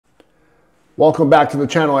Welcome back to the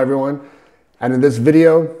channel, everyone. And in this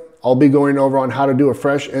video, I'll be going over on how to do a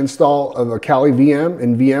fresh install of a Kali VM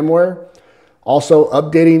in VMware. Also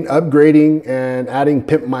updating, upgrading, and adding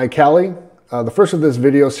Pimp My Kali. The first of this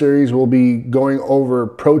video series will be going over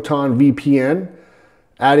ProtonVPN,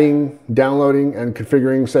 adding, downloading, and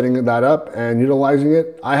configuring, setting that up, and utilizing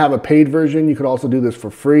it. I have a paid version. You could also do this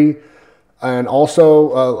for free. And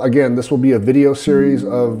also, again, this will be a video series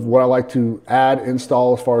of what I like to add,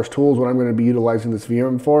 install as far as tools, what I'm going to be utilizing this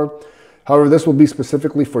VM for. However, this will be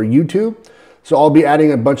specifically for YouTube. So I'll be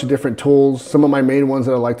adding a bunch of different tools. Some of my main ones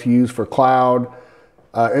that I like to use for cloud,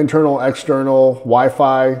 internal, external,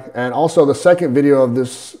 Wi-Fi. And also the second video of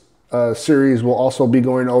this series will also be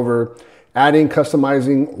going over adding,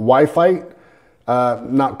 customizing Wi-Fi.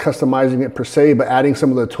 Not customizing it per se, but adding some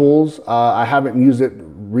of the tools. I haven't used it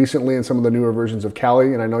recently in some of the newer versions of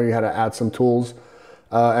Kali, and I know you had to add some tools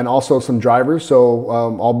and also some drivers. So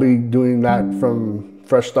I'll be doing that from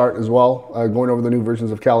fresh start as well, going over the new versions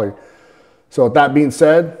of Kali. So with that being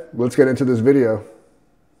said, let's get into this video.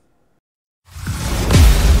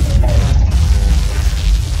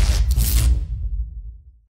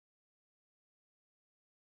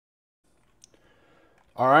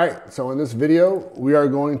 All right, so in this video, we are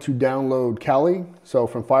going to download Kali. So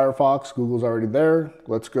from Firefox, Google's already there.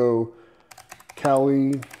 Let's go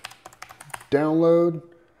Kali download.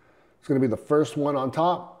 It's gonna be the first one on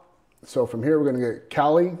top. So from here, we're gonna get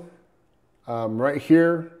Kali. Right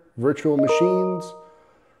here, virtual machines,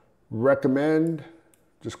 recommend,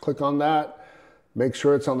 just click on that. Make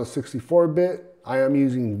sure it's on the 64-bit. I am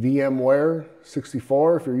using VMware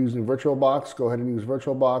 64. If you're using VirtualBox, go ahead and use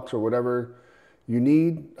VirtualBox or whatever you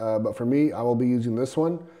need, but for me, I will be using this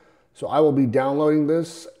one. So I will be downloading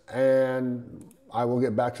this and I will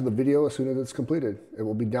get back to the video as soon as it's completed. It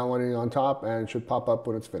will be downloading on top and should pop up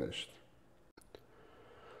when it's finished.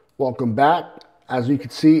 Welcome back. As you can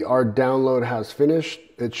see, our download has finished.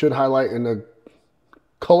 It should highlight in a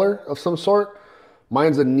color of some sort.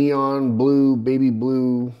 Mine's a neon blue, baby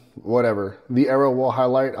blue, whatever. The arrow will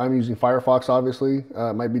highlight. I'm using Firefox, obviously.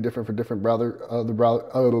 It might be different for different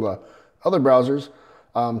other browsers.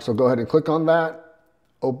 So go ahead and click on that,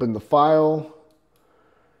 open the file.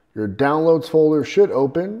 Your downloads folder should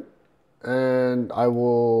open, and I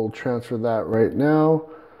will transfer that right now.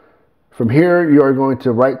 From here, you are going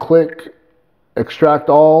to right click, extract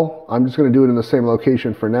all. I'm just going to do it in the same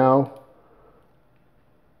location for now.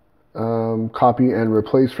 Copy and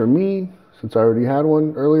replace for me, since I already had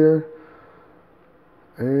one earlier.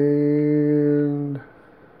 And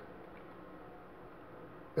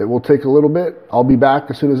it will take a little bit. I'll be back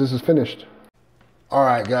as soon as this is finished. All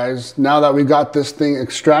right, guys, now that we got this thing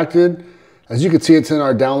extracted, as you can see, it's in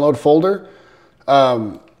our download folder.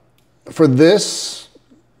 For this,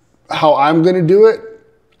 how I'm gonna do it,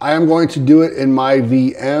 I am going to do it in my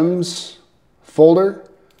VMs folder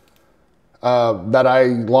that I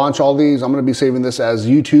launch all these. I'm gonna be saving this as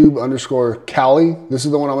YouTube_Kali. This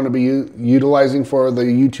is the one I'm gonna be utilizing for the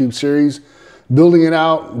YouTube series. Building it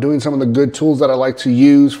out, doing some of the good tools that I like to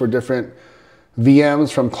use for different VMs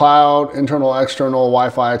from cloud, internal, external,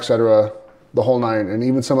 Wi-Fi, etc., the whole nine, and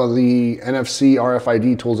even some of the NFC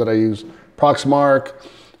RFID tools that I use, Proxmark,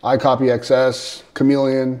 iCopyXS,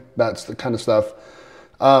 Chameleon, that's the kind of stuff.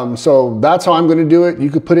 So that's how I'm going to do it. You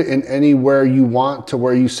could put it in anywhere you want to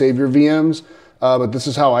where you save your VMs, but this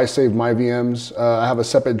is how I save my VMs. I have a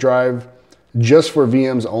separate drive just for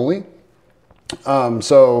VMs only.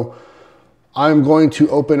 So I'm going to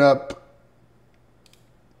open up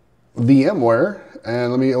VMware,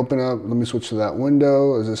 and let me switch to that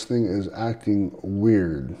window as this thing is acting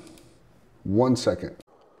weird. 1 second.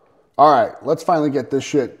 All right, let's finally get this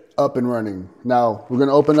shit up and running. Now we're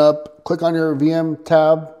gonna open up, click on your VM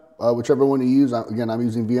tab, whichever one you use. Again, I'm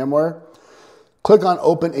using VMware. Click on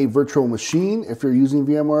open a virtual machine. If you're using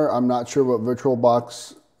VMware, I'm not sure what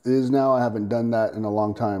VirtualBox is now. I haven't done that in a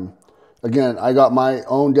long time. Again, I got my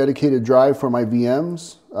own dedicated drive for my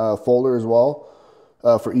VMs folder as well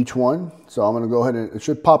for each one. So I'm going to go ahead and it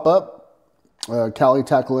should pop up. Kali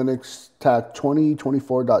TAC Linux TAC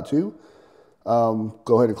 2024.2.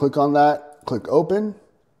 Go ahead and click on that. Click open.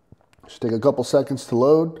 Should take a couple seconds to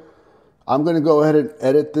load. I'm going to go ahead and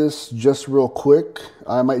edit this just real quick.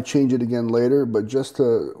 I might change it again later, but just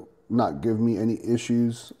to not give me any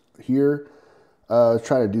issues here,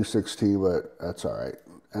 try to do 16, but that's all right.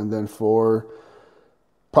 And then for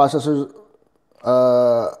processors,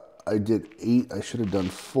 I did 8. I should have done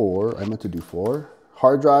 4. I meant to do 4.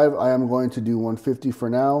 Hard drive, I am going to do 150 for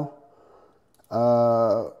now.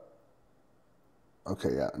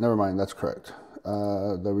 Okay, yeah, never mind. That's correct.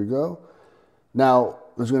 There we go. Now,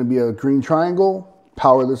 there's going to be a green triangle.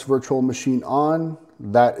 power this virtual machine on,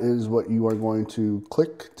 that is what you are going to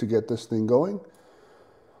click to get this thing going.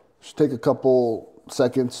 Just take a couple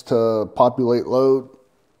seconds to populate load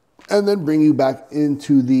and then bring you back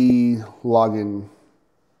into the login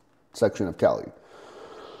section of Kali.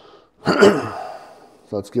 So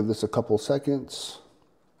let's give this a couple seconds.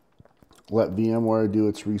 Let VMware do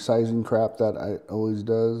its resizing crap that it always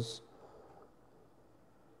does.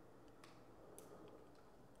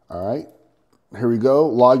 All right, here we go.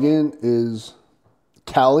 Login is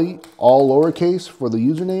Kali, all lowercase for the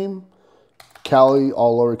username. Kali,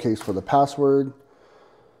 all lowercase for the password.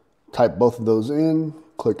 Type both of those in,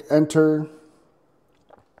 click enter.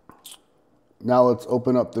 Now let's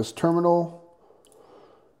open up this terminal.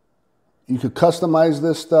 You could customize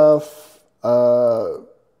this stuff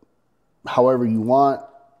however you want.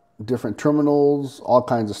 Different terminals, all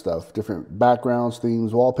kinds of stuff. Different backgrounds,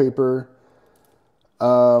 themes, wallpaper.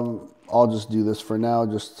 I'll just do this for now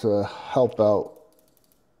just to help out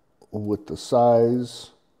with the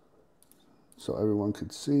size so everyone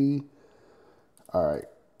could see. All right.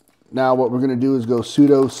 Now what we're going to do is go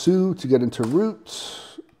sudo su to get into root.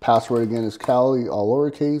 Password again is Kali, all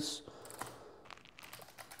lowercase.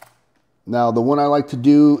 Now the one I like to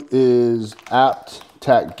do is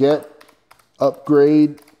apt-get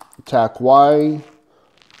upgrade -y.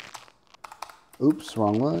 Oops,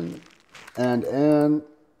 wrong one. And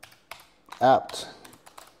apt-get.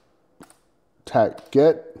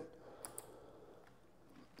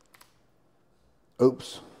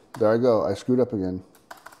 Oops, there I go. I screwed up again.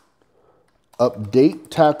 Update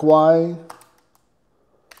 -y.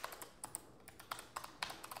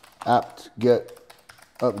 apt-get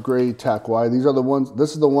upgrade -y. These are the ones.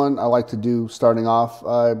 This is the one I like to do starting off.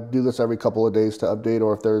 I do this every couple of days to update,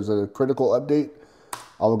 or if there's a critical update,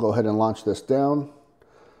 I will go ahead and launch this down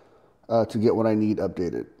to get what I need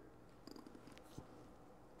updated.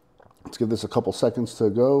 Let's give this a couple seconds to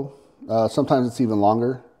go. Sometimes it's even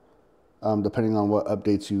longer, depending on what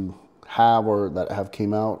updates you have or that have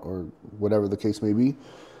came out or whatever the case may be.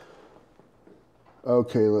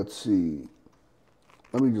 Okay, let's see.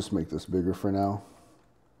 Let me just make this bigger for now.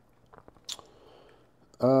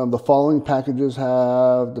 The following packages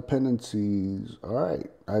have dependencies. All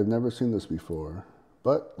right, I've never seen this before,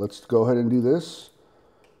 but let's go ahead and do this.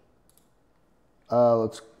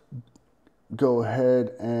 Let's go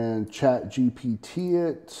ahead and chat GPT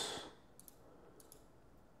it.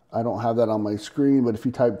 I don't have that on my screen, but if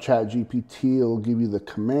you type chat GPT, it'll give you the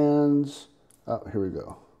commands. Oh, here we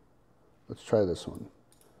go. Let's try this one.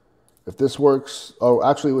 If this works, oh,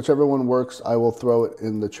 actually, whichever one works, I will throw it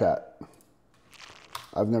in the chat.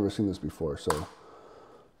 I've never seen this before, so.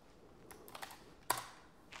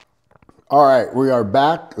 All right, we are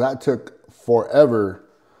back. That took forever.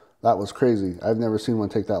 That was crazy. I've never seen one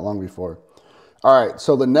take that long before. All right,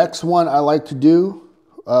 so the next one I like to do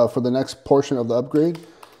for the next portion of the upgrade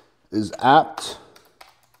is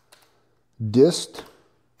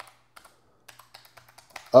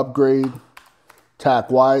apt-dist-upgrade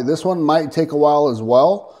 -y. This one might take a while as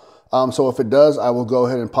well. So if it does, I will go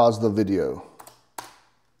ahead and pause the video.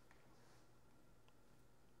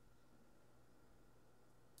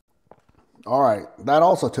 All right, that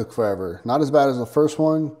also took forever. Not as bad as the first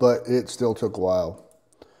one, but it still took a while.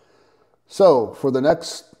 So for the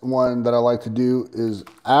next one that I like to do is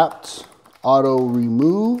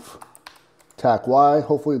apt-autoremove -y.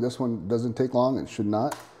 Hopefully this one doesn't take long. It should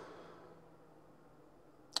not.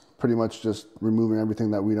 Pretty much just removing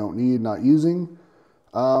everything that we don't need, not using.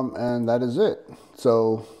 And that is it.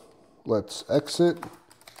 So let's exit,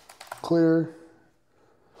 clear.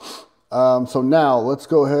 So now let's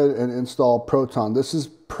go ahead and install Proton. This is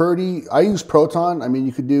pretty, I use Proton. I mean,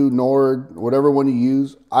 you could do Nord, whatever one you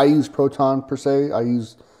use. I use Proton per se. I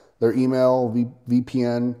use their email,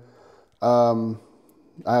 VPN. I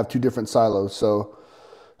have two different silos. So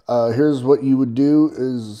here's what you would do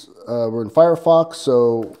is we're in Firefox.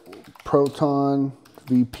 So Proton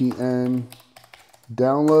VPN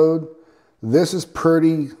download. This is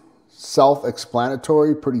pretty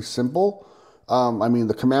self-explanatory, pretty simple. I mean,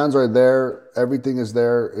 the commands are there. Everything is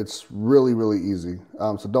there. It's really, really easy.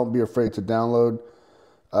 So don't be afraid to download.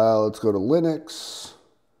 Let's go to Linux,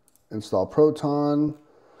 install Proton,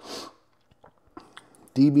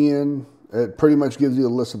 Debian. It pretty much gives you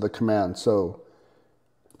a list of the commands. So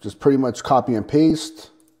just pretty much copy and paste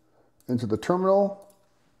into the terminal.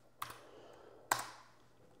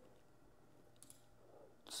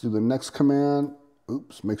 Let's do the next command.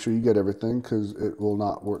 Oops, make sure you get everything because it will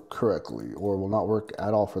not work correctly or will not work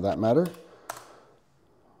at all for that matter.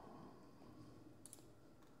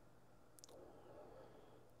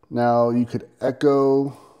 Now you could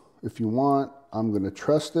echo if you want. I'm going to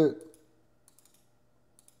trust it.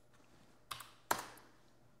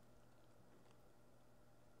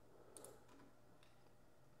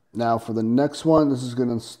 Now for the next one, this is going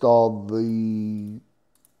to install the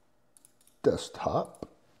desktop.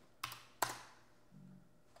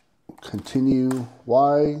 Continue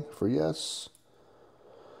Y for yes.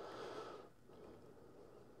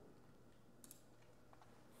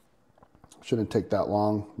 Shouldn't take that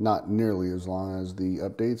long, not nearly as long as the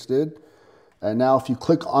updates did. And now if you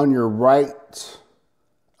click on your right,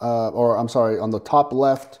 on the top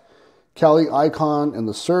left, Kali icon in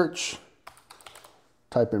the search,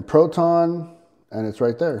 type in Proton, and it's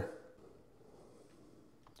right there.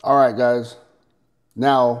 All right, guys.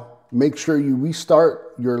 Now, make sure you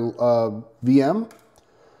restart your VM.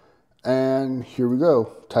 And here we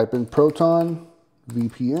go. Type in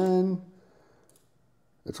ProtonVPN.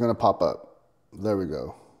 It's going to pop up. There we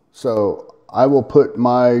go. So I will put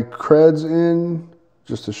my creds in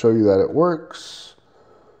just to show you that it works.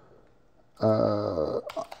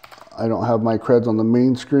 I don't have my creds on the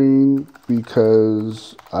main screen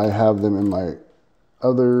because I have them in my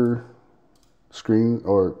other screen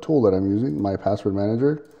or tool that I'm using, my password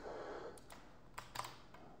manager.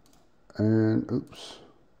 And oops.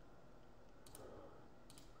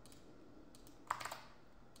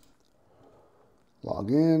 Log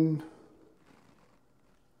in.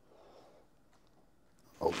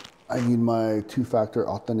 Oh, I need my two-factor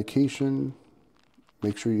authentication.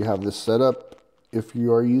 Make sure you have this set up. If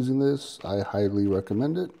you are using this, I highly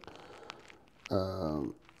recommend it.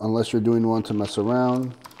 Unless you're doing one to mess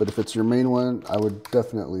around. But if it's your main one, I would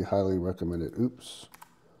definitely highly recommend it. Oops.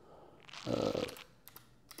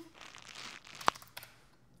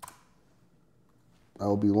 I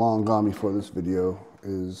will be long gone before this video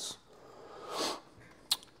is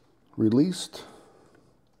released.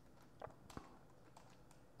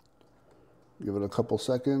 Give it a couple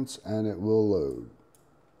seconds and it will load.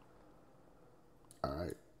 All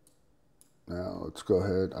right. Now let's go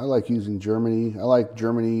ahead. I like using Germany. I like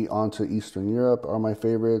Germany onto Eastern Europe are my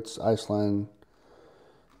favorites. Iceland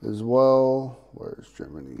as well. Where's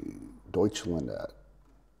Germany? Deutschland at?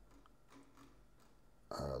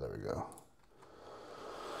 There we go.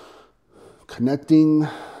 Connecting.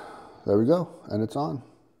 There we go. And it's on.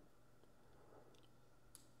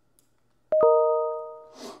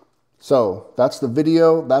 So that's the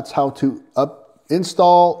video. That's how to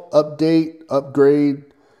install, update, upgrade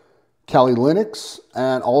Kali Linux,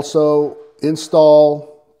 and also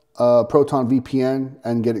install ProtonVPN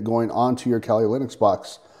and get it going onto your Kali Linux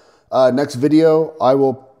box. Next video, I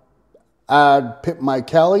will add pip my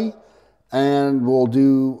Kali and we'll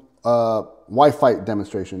do a Wi-Fi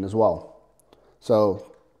demonstration as well.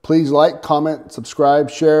 So please like, comment, subscribe,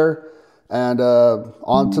 share, and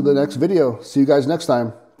on to the next video. See you guys next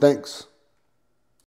time. Thanks.